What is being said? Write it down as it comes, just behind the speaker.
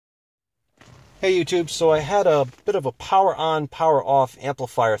Hey YouTube, so I had a bit of a power on, power off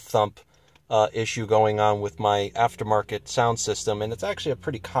amplifier thump issue going on with my aftermarket sound system, and it's actually a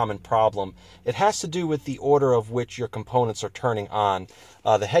pretty common problem. It has to do with the order of which your components are turning on.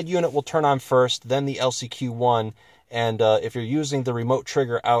 The head unit will turn on first, then the LCQ1, and if you're using the remote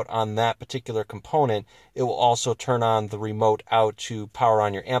trigger out on that particular component, it will also turn on the remote out to power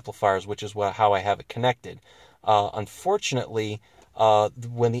on your amplifiers, which is how I have it connected. Unfortunately,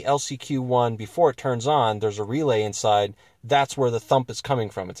 when the LCQ1, before it turns on, there's a relay inside. That's where the thump is coming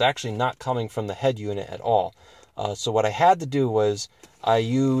from. It's actually not coming from the head unit at all. So what I had to do was I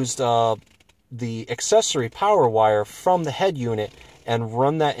used the accessory power wire from the head unit and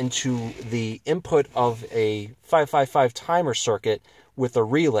run that into the input of a 555 timer circuit with a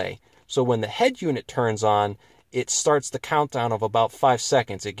relay. So when the head unit turns on, it starts the countdown of about 5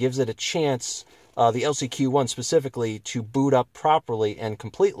 seconds. It gives it a chance, the LCQ1 specifically, to boot up properly and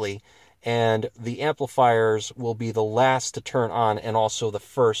completely, and the amplifiers will be the last to turn on and also the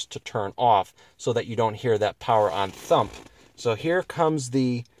first to turn off, so that you don't hear that power on thump. So here comes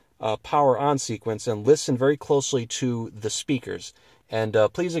the power on sequence, and listen very closely to the speakers. And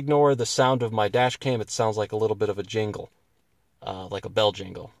please ignore the sound of my dash cam. It sounds like a little bit of a jingle, like a bell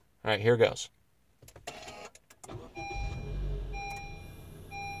jingle. All right, here goes.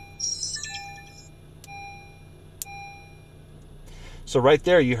 So right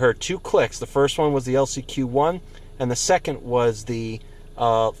there you heard two clicks. The first one was the LCQ1, and the second was the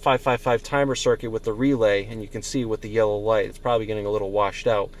 555 timer circuit with the relay, and you can see with the yellow light, it's probably getting a little washed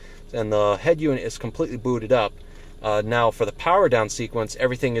out. And the head unit is completely booted up. Now for the power down sequence,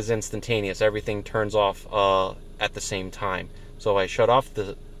 everything is instantaneous. Everything turns off at the same time. So I shut off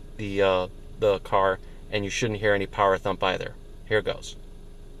the car, and you shouldn't hear any power thump either. Here goes.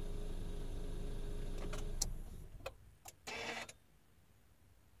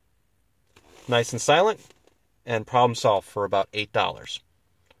 Nice and silent, and problem solved for about $8.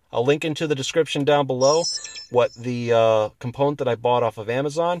 I'll link into the description down below what the component that I bought off of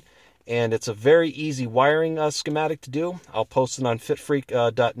Amazon, and it's a very easy wiring schematic to do. I'll post it on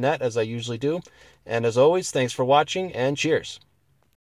fitfreak.net as I usually do. And as always, thanks for watching, and cheers.